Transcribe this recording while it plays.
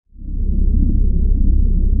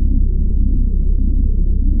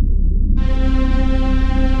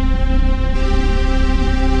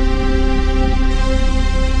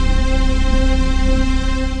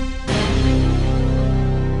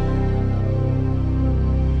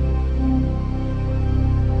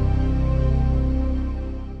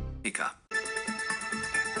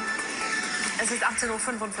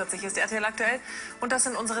18:45 Uhr ist RTL aktuell und das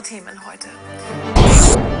sind unsere Themen heute.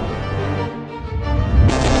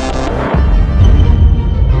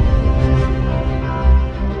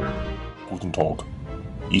 Guten Tag,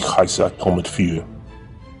 ich heiße Tom 4.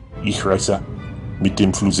 Ich reise mit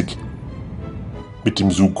dem Flugzeug, mit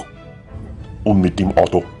dem Zug und mit dem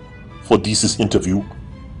Auto für dieses Interview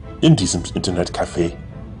in diesem Internetcafé.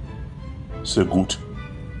 Sehr gut.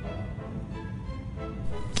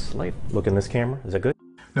 Slate. Look in this camera. Is that good?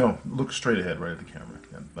 No, look straight ahead, right at the camera.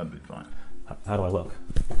 Yeah, that'd be fine. How do I look?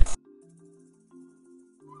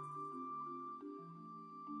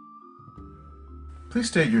 Please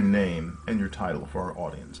state your name and your title for our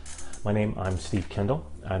audience. I'm Steve Kendall.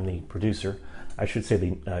 I'm the producer. I should say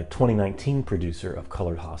the 2019 producer of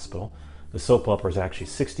Colored Hospital. The soap opera is actually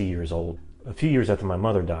 60 years old. A few years after my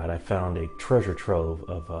mother died, I found a treasure trove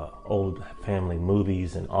of old family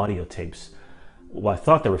movies and audio tapes. Well, I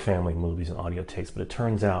thought they were family movies and audio tapes, but it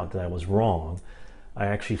turns out that I was wrong. I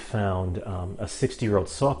actually found a 60-year-old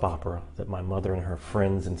soap opera that my mother and her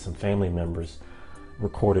friends and some family members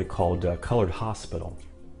recorded called Colored Hospital.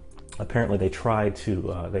 Apparently they tried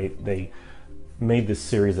to, they made this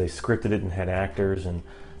series, they scripted it and had actors and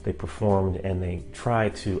they performed and they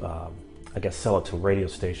tried to, I guess, sell it to radio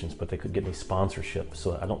stations, but they could get any sponsorship,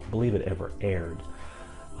 so I don't believe it ever aired.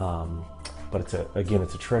 But it's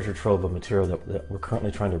a treasure trove of material that we're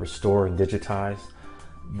currently trying to restore and digitize.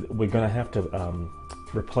 We're going to have to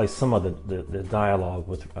replace some of the dialogue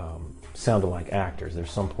with sounding like actors.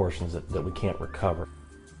 There's some portions that we can't recover.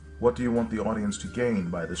 What do you want the audience to gain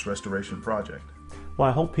by this restoration project? Well,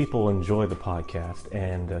 I hope people enjoy the podcast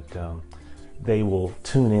and that they will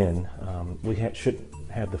tune in. We should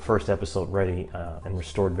have the first episode ready and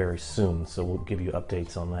restored very soon, so we'll give you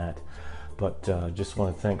updates on that. But just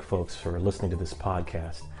want to thank folks for listening to this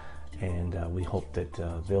podcast, and we hope that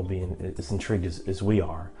they'll be as intrigued as we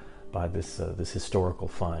are by this historical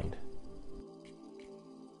find.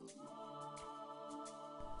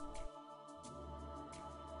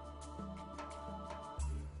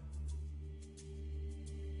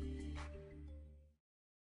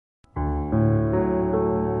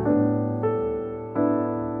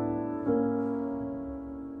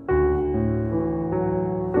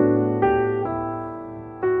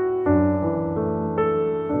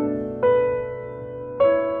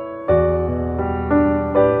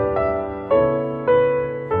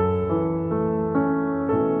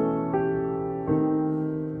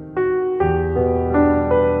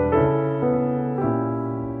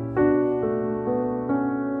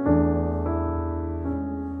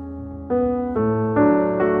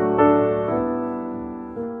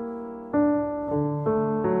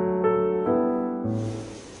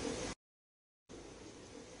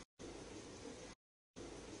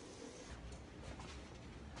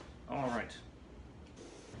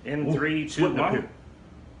 In 3, 2, 1.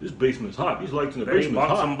 This basement's hot. These lights in the Betty basement's bought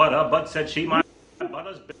hot. some butter. Bud said she might.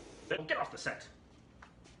 Butter's get off the set.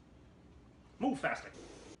 Move faster.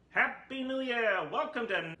 Happy New Year. Welcome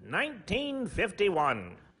to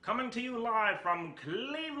 1951. Coming to you live from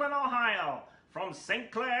Cleveland, Ohio, from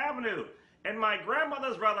St. Clair Avenue, in my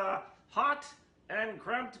grandmother's rather hot and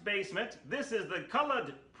cramped basement. This is the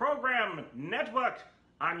Colored Program Network.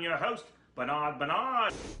 I'm your host, Bernard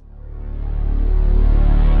Bernard.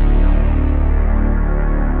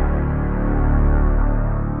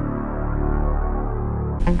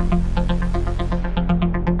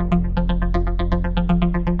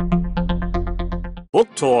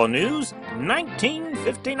 Book Tour News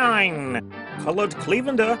 1959. Colored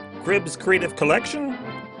Clevelander, Cribbs Creative Collection.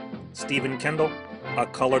 Stephen Kendall, a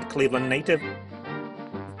colored Cleveland native,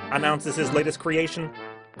 announces his latest creation,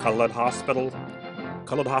 Colored Hospital.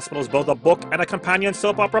 Colored Hospital is both a book and a companion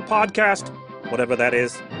soap opera podcast, whatever that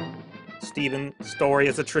is. Stephen's story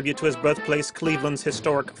is a tribute to his birthplace, Cleveland's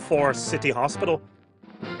historic four-city hospital.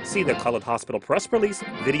 See the Colored Hospital press release,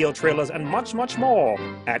 video trailers, and much, much more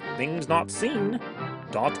at thingsnotseen.com.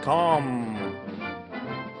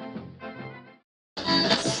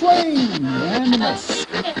 Swing and miss.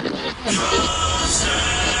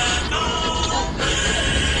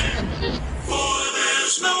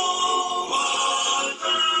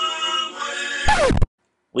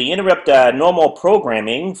 We interrupt our normal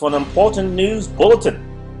programming for an important news bulletin.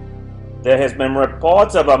 There has been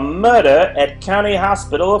reports of a murder at County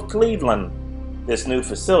Hospital of Cleveland. This new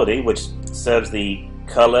facility, which serves the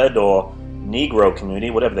colored or Negro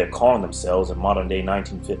community, whatever they're calling themselves in modern-day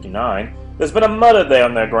 1959, there's been a murder there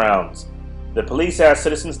on their grounds. The police asked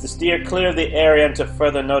citizens to steer clear of the area until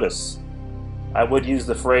further notice. I would use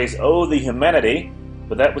the phrase, "oh, the humanity,"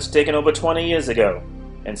 but that was taken over 20 years ago.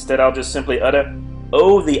 Instead, I'll just simply utter,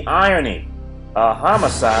 "oh, the irony." A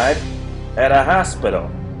homicide at a hospital,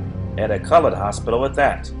 at a colored hospital at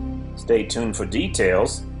that. Stay tuned for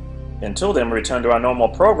details. Until then, we return to our normal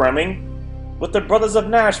programming with the Brothers of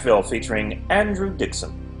Nashville featuring Andrew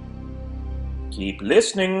Dixon. Keep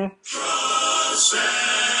listening. Trust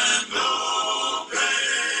and obey,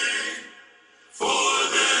 for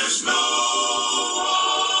there's no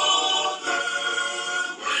other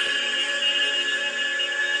way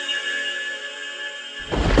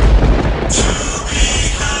to be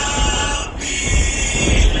happy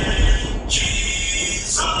in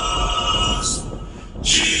Jesus,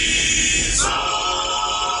 Jesus.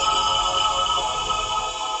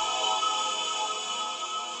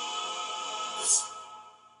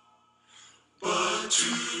 But to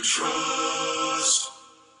trust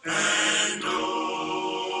and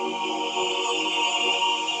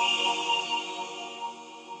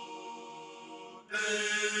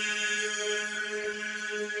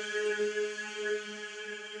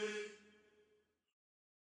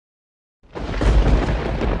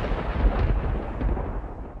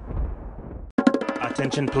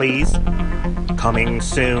Attention, please. Coming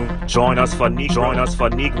soon. Join us for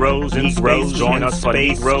Negroes in Space. Join us for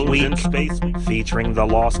Negroes in Space, featuring the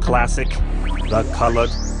lost classic, The Colored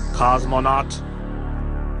Cosmonaut.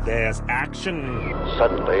 There's action.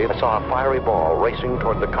 Suddenly, I saw a fiery ball racing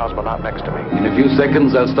toward the cosmonaut next to me. In a few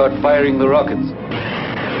seconds, I'll start firing the rockets.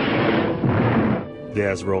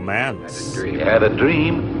 There's romance. You had a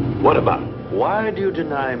dream? What about? Why do you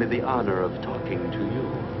deny me the honor of talking to you?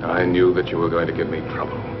 I knew that you were going to give me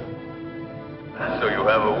trouble. So you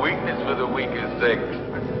have a weakness for the weakest sex.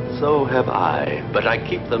 So have I, but I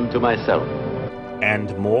keep them to myself.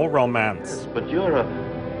 And more romance. But you're a...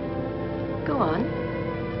 Go on.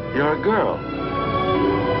 You're a girl.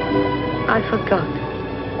 I forgot.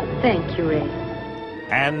 Thank you, Ray.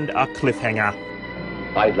 And a cliffhanger.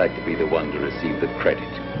 I'd like to be the one to receive the credit.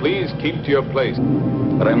 Please keep to your place.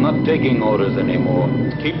 But I'm not taking orders anymore.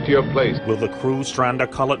 Keep to your place. Will the crew strand a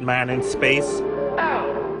colored man in space? Ow.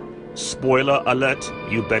 Spoiler alert,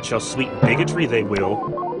 you bet your sweet bigotry they will.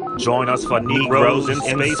 Join us for Negroes in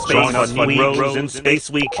Space. Join us for Negroes in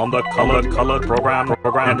Space Week on the Colored Program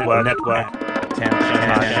Network.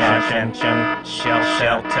 Attention,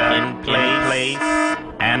 shelter in place.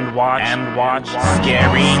 And watch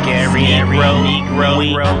scary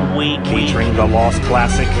Negro Week featuring the lost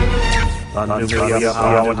classic, the Negro.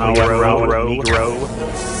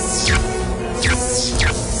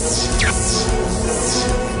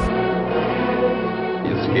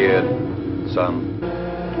 You scared, son?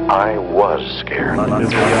 I was scared.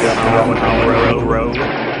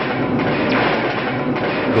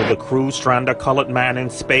 Will the crew strand a colored man in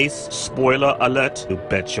space? Spoiler alert. You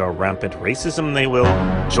bet your rampant racism they will.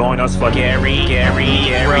 Join us for Gary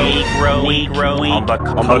Negro Week on the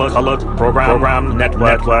Colored Program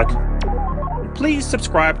Network. Please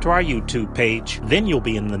subscribe to our YouTube page. Then you'll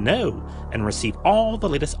be in the know and receive all the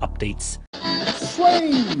latest updates.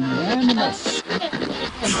 Slain animus.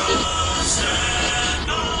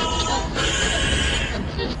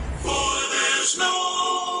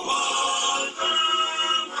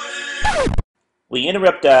 We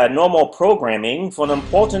interrupt our normal programming for an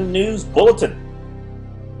important news bulletin.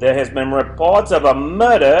 There has been reports of a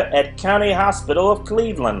murder at County Hospital of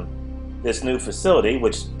Cleveland. This new facility,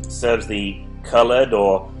 which serves the colored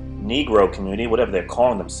or Negro community, whatever they're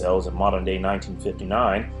calling themselves in modern day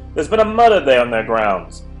 1959, there's been a murder there on their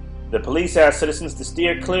grounds. The police asked citizens to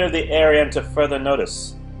steer clear of the area until further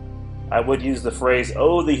notice. I would use the phrase,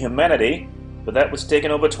 "oh, the humanity," but that was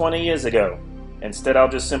taken over 20 years ago. Instead, I'll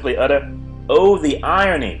just simply utter, "oh, the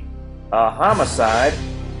irony, a homicide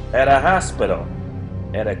at a hospital,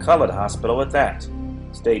 at a colored hospital at that."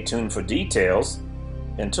 Stay tuned for details.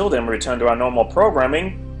 Until then, we return to our normal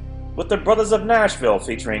programming with the Brothers of Nashville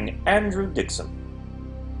featuring Andrew Dixon.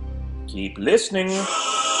 Keep listening.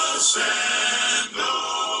 trust and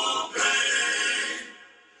obey,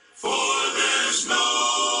 for there's no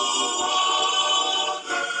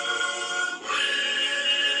other way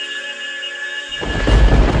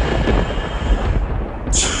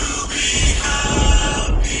to be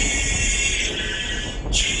happy in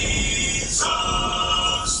Jesus,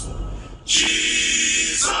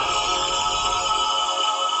 Jesus.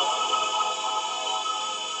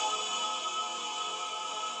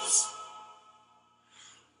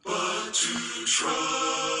 But to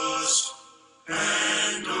trust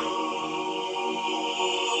and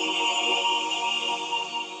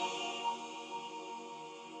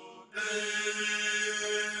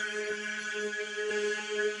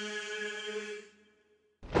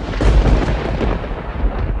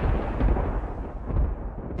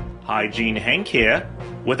Hygiene Hank here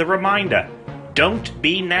with a reminder. Don't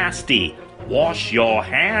be nasty. Wash your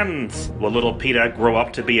hands. Will little Peter grow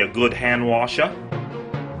up to be a good hand washer?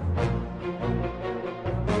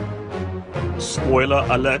 Spoiler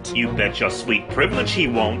alert, you bet your sweet privilege he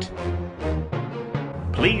won't.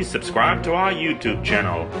 Please subscribe to our YouTube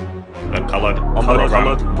channel, The Colored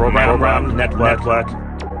Program Network.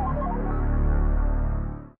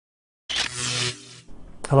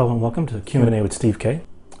 Hello and welcome to Q&A with Steve K.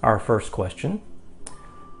 Our first question.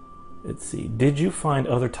 Let's see. Did you find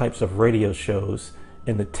other types of radio shows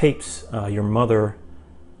in the tapes your mother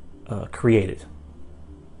created?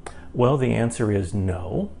 Well, the answer is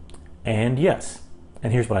no and yes.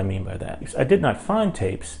 And here's what I mean by that. I did not find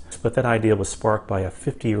tapes, but that idea was sparked by a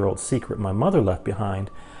 50-year-old secret my mother left behind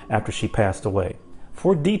after she passed away.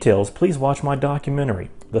 For details, please watch my documentary,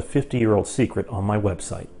 The 50-Year-Old Secret, on my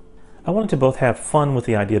website. I wanted to both have fun with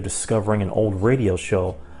the idea of discovering an old radio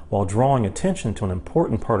show while drawing attention to an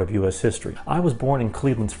important part of U.S. history. I was born in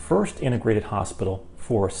Cleveland's first integrated hospital,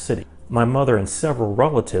 Forest City. My mother and several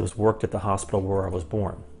relatives worked at the hospital where I was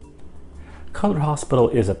born. Colored Hospital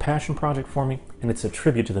is a passion project for me, and it's a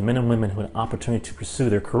tribute to the men and women who had an opportunity to pursue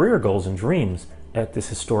their career goals and dreams at this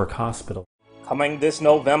historic hospital. Coming this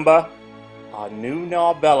November, a new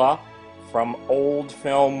novella from old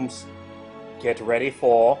films. Get ready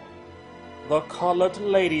for The Colored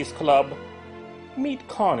Ladies Club. Meet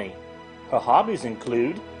Connie. Her hobbies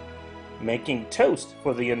include making toast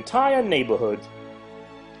for the entire neighborhood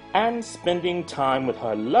and spending time with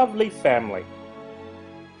her lovely family.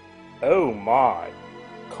 Oh my,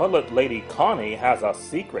 Colored Lady Connie has a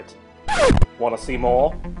secret. Want to see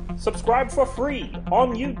more? Subscribe for free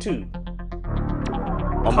on YouTube.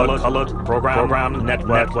 On the Colored Program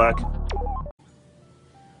Network.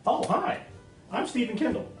 Oh, hi. I'm Stephen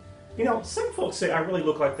Kendall. You know, some folks say I really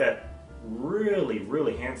look like that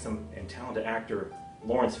really handsome and talented actor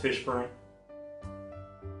Lawrence Fishburne.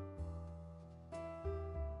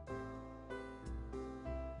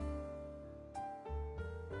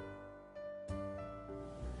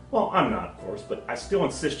 Well, I'm not, of course, but I still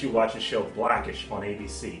insist you watch the show Blackish on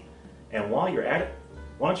ABC. And while you're at it,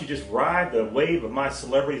 why don't you just ride the wave of my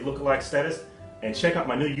celebrity lookalike status and check out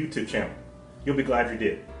my new YouTube channel. You'll be glad you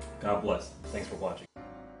did. God bless. Thanks for watching.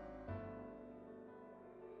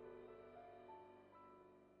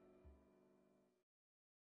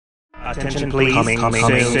 Attention please, coming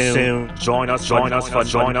soon. Join us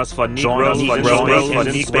for Negroes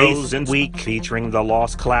in Week, featuring the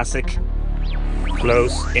Lost Classic,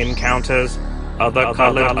 Close Encounters of the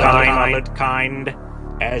Colored Kind.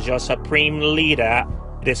 As your supreme leader,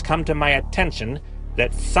 it has come to my attention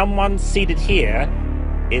that someone seated here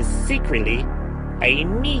is secretly a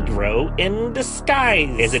Negro in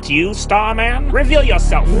disguise. Is it you, Starman? Reveal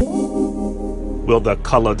yourself. Will the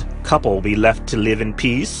colored couple be left to live in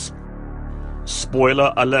peace?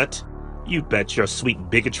 Spoiler alert, you bet your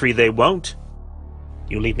sweet bigotry they won't.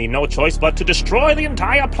 You leave me no choice but to destroy the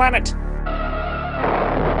entire planet.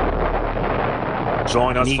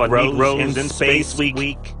 Join us for Negroes in Space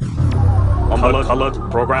Week on the Colored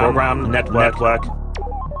Program Network.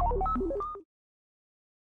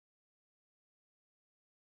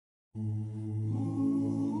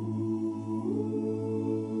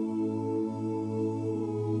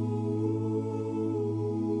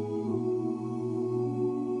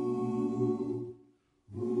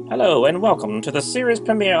 Hello and welcome to the series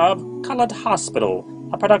premiere of Colored Hospital,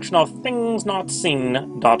 a production of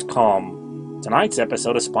ThingsNotSeen.com. Tonight's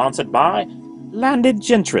episode is sponsored by Landed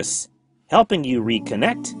Gentris, helping you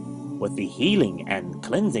reconnect with the healing and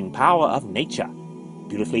cleansing power of nature.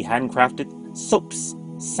 Beautifully handcrafted soaps,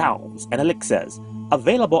 salves, and elixirs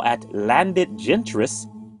available at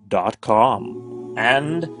landedgentris.com.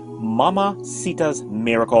 And Mama Sita's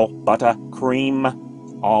Miracle Butter Cream,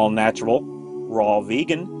 all natural, raw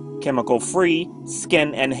vegan, chemical-free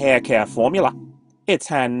skin and hair care formula. It's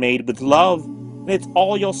handmade with love, and it's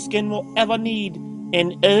all your skin will ever need.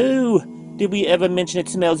 And oh, did we ever mention it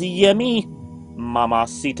smells yummy? Mama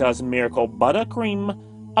Sita's Miracle Butter Cream,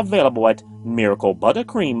 available at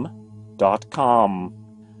miraclebuttercream.com.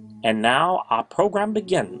 And now our program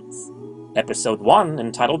begins. Episode 1,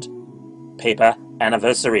 entitled Paper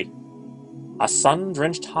Anniversary. A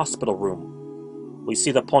sun-drenched hospital room. We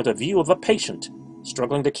see the point of view of a patient,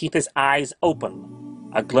 struggling to keep his eyes open.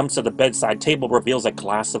 A glimpse of the bedside table reveals a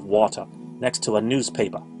glass of water next to a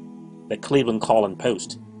newspaper, the Cleveland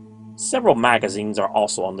Call-and-Post. Several magazines are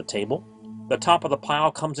also on the table. The top of the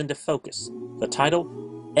pile comes into focus. The title,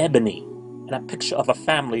 Ebony, and a picture of a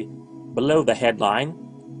family below the headline,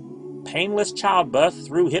 Painless Childbirth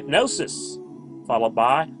Through Hypnosis, followed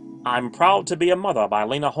by I'm Proud to Be a Mother by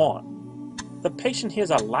Lena Horne. The patient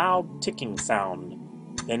hears a loud ticking sound,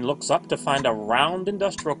 then looks up to find a round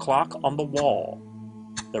industrial clock on the wall.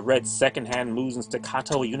 The red second hand moves in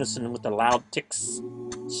staccato unison with the loud ticks.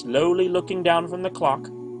 Slowly looking down from the clock,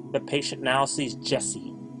 the patient now sees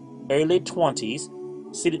Jesse, early 20s,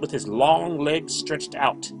 seated with his long legs stretched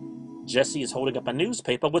out. Jesse is holding up a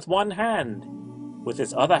newspaper with one hand. With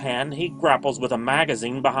his other hand, he grapples with a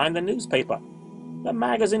magazine behind the newspaper. The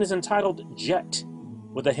magazine is entitled Jet,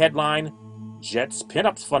 with the headline, Jet's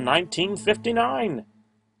Pinups for 1959.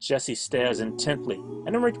 Jesse stares intently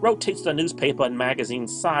and rotates the newspaper and magazine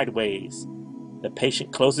sideways. The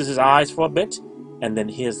patient closes his eyes for a bit and then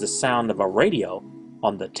hears the sound of a radio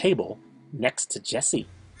on the table next to Jesse.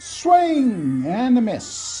 Swing and a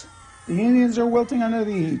miss. The Indians are wilting under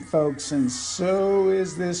the heat, folks, and so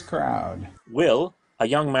is this crowd. Will, a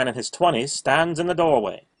young man in his 20s, stands in the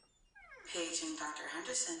doorway. Paging Dr.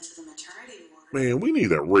 Henderson to the maternity ward. Man, we need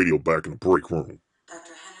that radio back in the break room.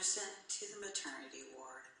 Dr. Henderson to the maternity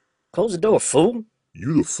ward. Close the door, fool.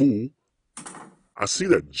 You the fool. I see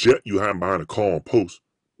that jet you hiding behind a car on post.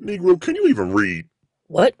 Negro, can you even read?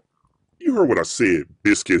 What? You heard what I said,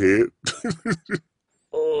 biscuit head.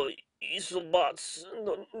 Oh, Isobots,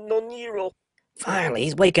 no Nero. Finally,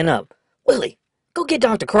 he's waking up. Willie, go get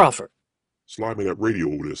Dr. Crawford. Slide me that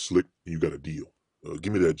radio over there, Slick, and you got a deal.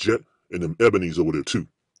 Give me that jet and them ebonies over there, too.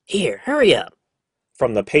 Here, hurry up.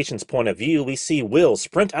 From the patient's point of view, we see Will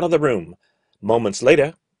sprint out of the room. Moments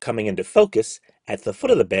later, coming into focus, at the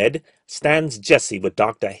foot of the bed, stands Jesse with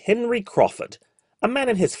Dr. Henry Crawford, a man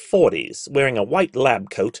in his 40s, wearing a white lab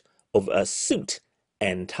coat over a suit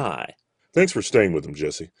and tie. Thanks for staying with them,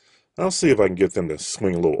 Jesse. I'll see if I can get them to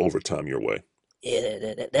swing a little overtime your way.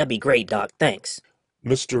 Yeah, that'd be great, Doc. Thanks.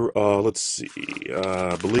 Mr., let's see,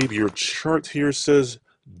 I believe your chart here says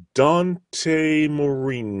Dante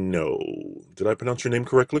Marino. Did I pronounce your name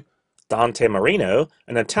correctly? Dante Marino,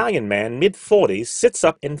 an Italian man, mid-40s, sits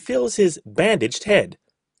up and feels his bandaged head.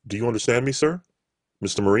 Do you understand me, sir?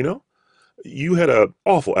 Mr. Marino? You had an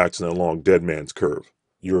awful accident along Dead Man's Curve.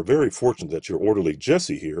 You're very fortunate that your orderly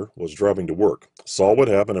Jesse here was driving to work, saw what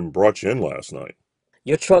happened, and brought you in last night.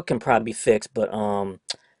 Your truck can probably be fixed, but,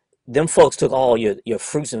 them folks took all your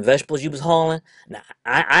fruits and vegetables you was hauling. Now,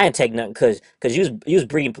 I ain't take nothing because you was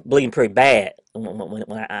bleeding pretty bad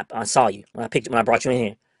when I saw you, when I brought you in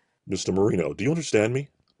here. Mr. Marino, do you understand me?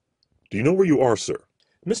 Do you know where you are, sir?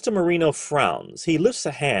 Mr. Marino frowns. He lifts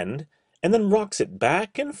a hand and then rocks it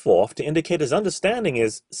back and forth to indicate his understanding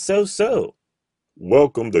is so-so.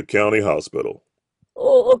 Welcome to County Hospital.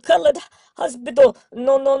 Oh, colored hospital.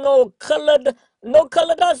 No, colored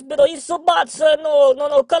hospital. Isobots.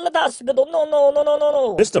 No, colored hospital.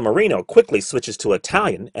 No. Mr. Marino quickly switches to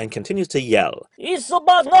Italian and continues to yell.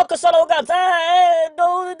 Isobots, no, casalogas.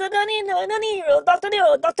 No, Dr.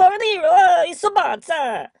 Nero, Isobots,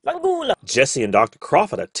 Fangula. Jesse and Dr.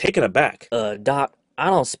 Crawford are taken aback. Doc, I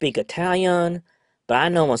don't speak Italian, but I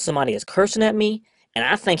know when somebody is cursing at me, and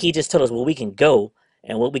I think he just told us where we can go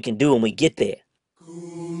and what we can do when we get there.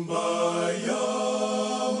 Kumbaya,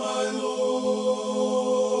 my Lord,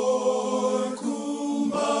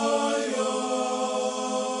 Kumbaya.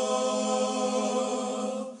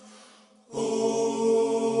 Oh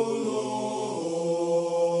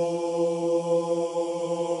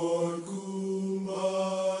Lord, Kumbaya.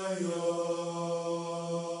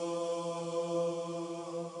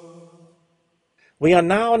 We are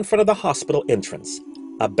now in front of the hospital entrance.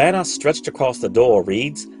 A banner stretched across the door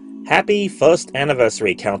reads, Happy First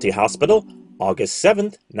Anniversary County Hospital, August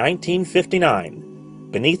 7th,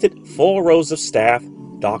 1959. Beneath it, 4 rows of staff,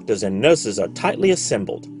 doctors and nurses are tightly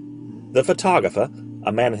assembled. The photographer,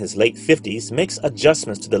 a man in his late 50s, makes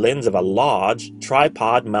adjustments to the lens of a large,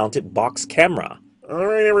 tripod-mounted box camera. All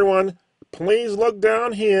right, everyone, please look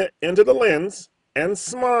down here into the lens and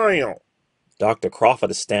smile. Dr.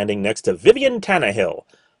 Crawford is standing next to Vivian Tannehill,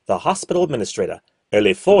 the hospital administrator,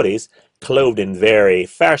 early 40s, clothed in very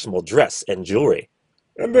fashionable dress and jewelry.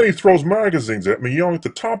 And then he throws magazines at me, yelling at the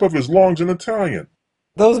top of his lungs in Italian.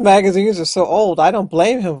 Those magazines are so old, I don't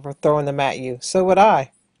blame him for throwing them at you. So would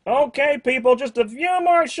I. Okay, people, just a few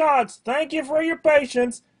more shots. Thank you for your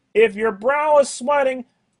patience. If your brow is sweating,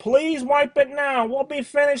 please wipe it now. We'll be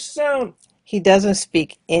finished soon. He doesn't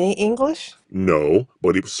speak any English? No,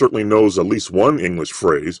 but he certainly knows at least one English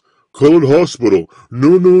phrase. Colored hospital.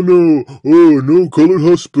 No. Oh, no, colored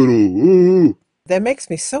hospital. Oh. That makes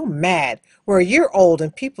me so mad. We're a year old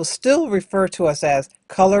and people still refer to us as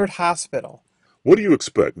colored hospital. What do you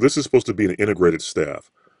expect? This is supposed to be an integrated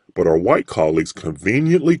staff. But our white colleagues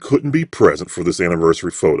conveniently couldn't be present for this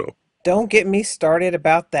anniversary photo. Don't get me started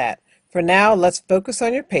about that. For now, let's focus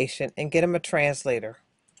on your patient and get him a translator.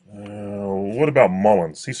 What about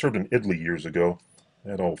Mullins? He served in Italy years ago.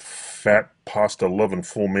 That old fat, pasta-loving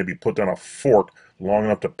fool maybe put down a fork long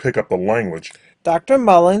enough to pick up the language. Dr.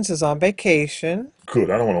 Mullins is on vacation. Good,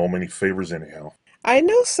 I don't want to owe him any favors anyhow. I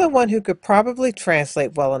know someone who could probably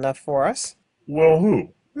translate well enough for us. Well, who?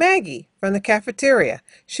 Maggie, from the cafeteria.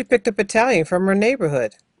 She picked up Italian from her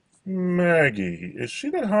neighborhood. Maggie, is she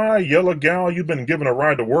that high, yellow gal you've been giving a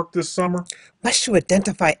ride to work this summer? Must you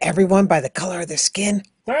identify everyone by the color of their skin?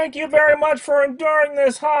 Thank you very much for enduring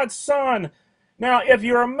this hot sun. Now, if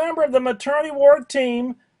you're a member of the maternity ward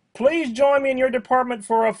team, please join me in your department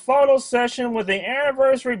for a photo session with the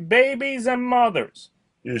anniversary babies and mothers.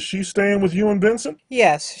 Is she staying with you and Vincent?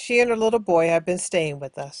 Yes, she and her little boy have been staying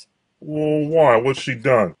with us. Well, why? What's she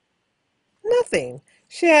done? Nothing.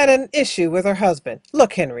 She had an issue with her husband.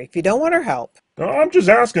 Look, Henry, if you don't want her help. I'm just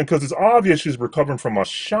asking because it's obvious she's recovering from a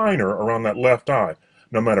shiner around that left eye,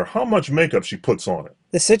 no matter how much makeup she puts on it.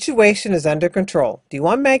 The situation is under control. Do you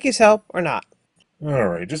want Maggie's help or not? All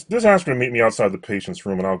right, just ask her to meet me outside the patient's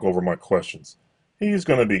room and I'll go over my questions. He's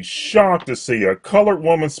going to be shocked to see a colored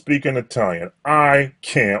woman speaking Italian. I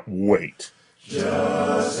can't wait.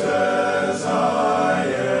 Just as I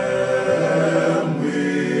am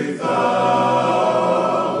without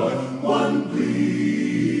one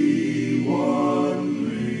plea, one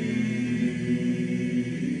plea.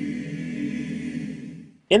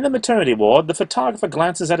 In the maternity ward, the photographer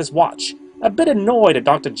glances at his watch, a bit annoyed at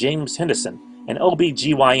Dr. James Henderson, an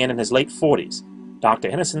OB-GYN in his late 40s.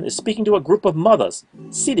 Dr. Henderson is speaking to a group of mothers,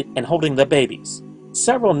 seated and holding their babies.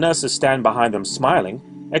 Several nurses stand behind them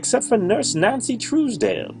smiling, except for Nurse Nancy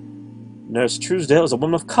Truesdale. Nurse Truesdale is a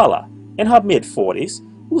woman of color, in her mid-40s,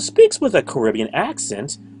 who speaks with a Caribbean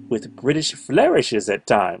accent, with British flourishes at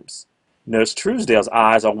times. Nurse Truesdale's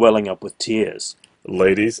eyes are welling up with tears.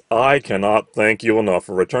 Ladies, I cannot thank you enough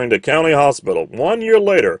for returning to County Hospital 1 year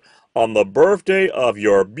later on the birthday of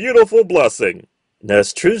your beautiful blessing.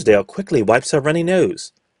 Nurse Truesdale quickly wipes her runny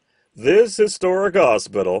nose. This historic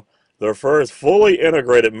hospital, the first fully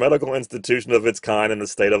integrated medical institution of its kind in the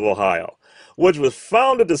state of Ohio, which was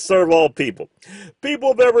founded to serve all people,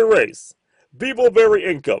 people of every race, people of every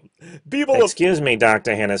income, people of... Excuse me,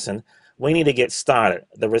 Dr. Henderson. We need to get started.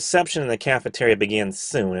 The reception in the cafeteria begins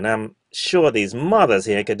soon, and I'm sure these mothers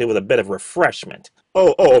here could do with a bit of refreshment.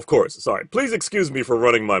 Oh, of course. Sorry. Please excuse me for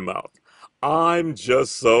running my mouth. I'm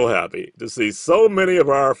just so happy to see so many of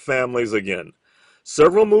our families again.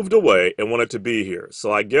 Several moved away and wanted to be here,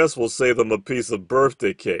 so I guess we'll save them a piece of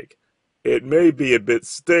birthday cake. It may be a bit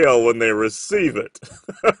stale when they receive it.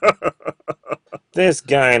 This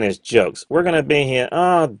guy and his jokes. We're going to be here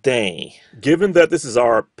all day. Given that this is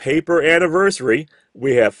our paper anniversary,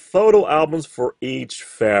 we have photo albums for each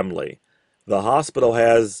family. The hospital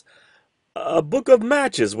has a book of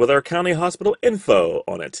matches with our county hospital info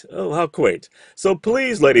on it. Oh, how quaint. So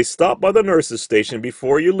please, ladies, stop by the nurse's station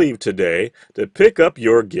before you leave today to pick up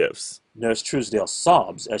your gifts. Nurse Truesdale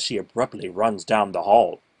sobs as she abruptly runs down the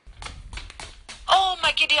hall. Oh,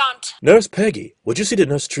 my giddy aunt. Nurse Peggy, would you see to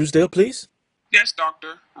Nurse Truesdale, please? Yes,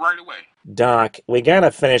 doctor. Right away. Doc, we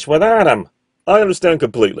gotta finish without him. I understand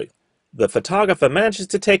completely. The photographer manages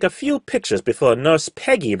to take a few pictures before Nurse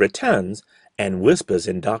Peggy returns and whispers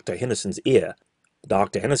in Dr. Henderson's ear.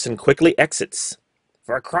 Dr. Henderson quickly exits.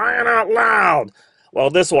 For crying out loud! Well,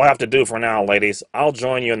 this will have to do for now, ladies. I'll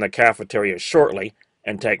join you in the cafeteria shortly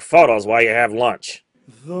and take photos while you have lunch.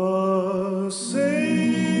 The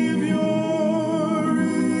Savior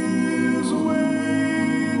is waiting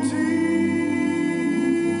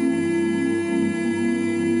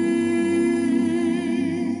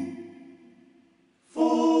for you.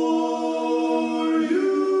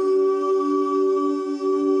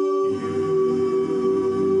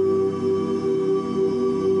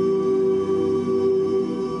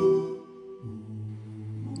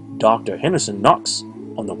 Dr. Henderson knocks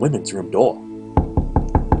on the women's room door.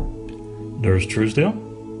 Nurse Truesdale?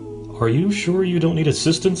 Are you sure you don't need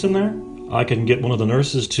assistance in there? I can get one of the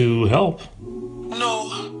nurses to help.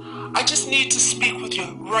 No, I just need to speak with you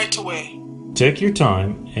right away. Take your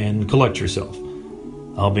time and collect yourself.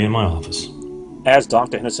 I'll be in my office. As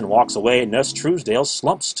Dr. Henderson walks away, Nurse Truesdale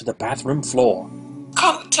slumps to the bathroom floor.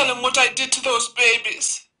 Can't tell him what I did to those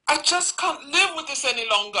babies. I just can't live with this any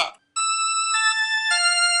longer.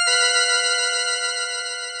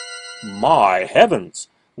 My heavens!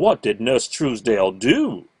 What did Nurse Truesdale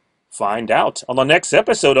do? Find out on the next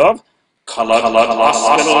episode of Colored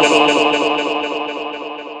Hospital.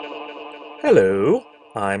 Hello,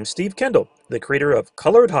 I'm Steve Kendall, the creator of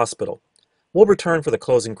Colored Hospital. We'll return for the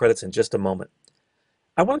closing credits in just a moment.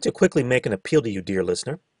 I wanted to quickly make an appeal to you, dear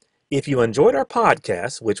listener. If you enjoyed our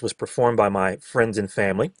podcast, which was performed by my friends and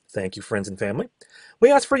family, thank you, friends and family, we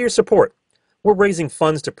ask for your support. We're raising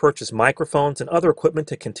funds to purchase microphones and other equipment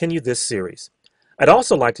to continue this series. I'd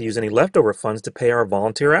also like to use any leftover funds to pay our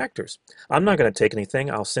volunteer actors. I'm not going to take anything,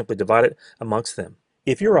 I'll simply divide it amongst them.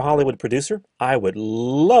 If you're a Hollywood producer, I would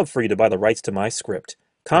love for you to buy the rights to my script.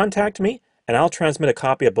 Contact me, and I'll transmit a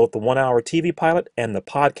copy of both the 1-hour TV pilot and the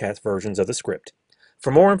podcast versions of the script.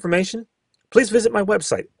 For more information, please visit my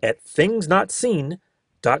website at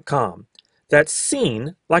thingsnotseen.com. That's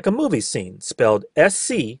scene like a movie scene, spelled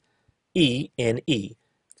S-C-E-N-E.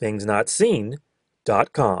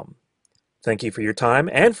 thingsnotseen.com. Thank you for your time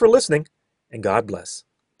and for listening, and God bless.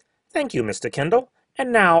 Thank you, Mr. Kendall.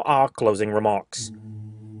 And now our closing remarks.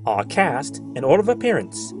 Our cast in order of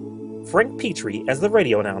appearance: Frank Petrie as the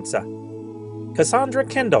radio announcer, Cassandra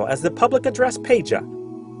Kendall as the public address pager,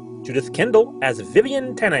 Judith Kendall as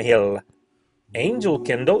Vivian Tannehill, Angel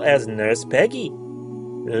Kendall as Nurse Peggy,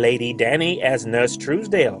 Lady Danny as Nurse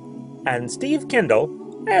Truesdale, and Steve Kendall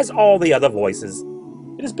as all the other voices.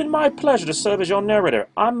 It has been my pleasure to serve as your narrator.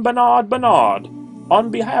 I'm Bernard Bernard. On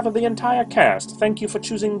behalf of the entire cast, thank you for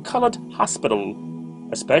choosing Colored Hospital.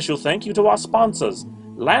 A special thank you to our sponsors,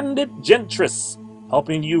 Landed Gentris,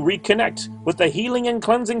 helping you reconnect with the healing and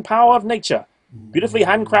cleansing power of nature. Beautifully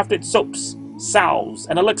handcrafted soaps, salves,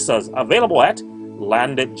 and elixirs available at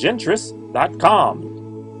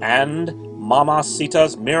landedgentris.com. And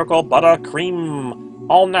Mamacita's Miracle Butter Cream,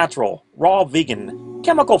 all natural, raw vegan,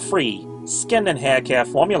 chemical-free, skin and hair care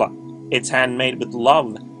formula. It's handmade with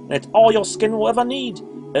love, and it's all your skin will ever need.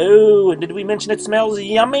 Oh, and did we mention it smells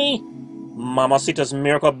yummy? Mamacita's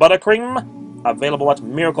Miracle Buttercream, available at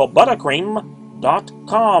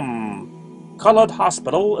miraclebuttercream.com. Colored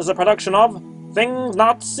Hospital is a production of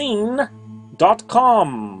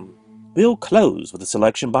thingsnotseen.com. We'll close with a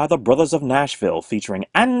selection by the Brothers of Nashville featuring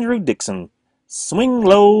Andrew Dixon, Swing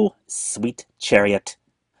Low, Sweet Chariot.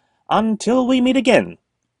 Until we meet again,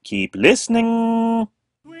 keep listening.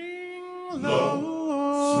 Swing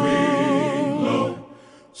low,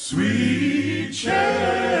 sweet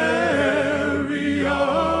chariot,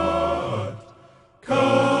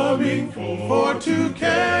 coming for to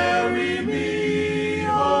carry me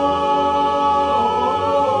home.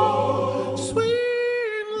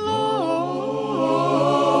 Swing low,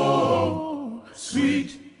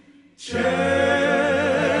 sweet chariot,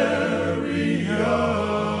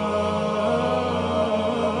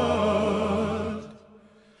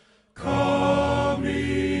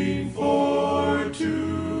 coming for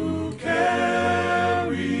to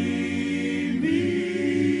carry me.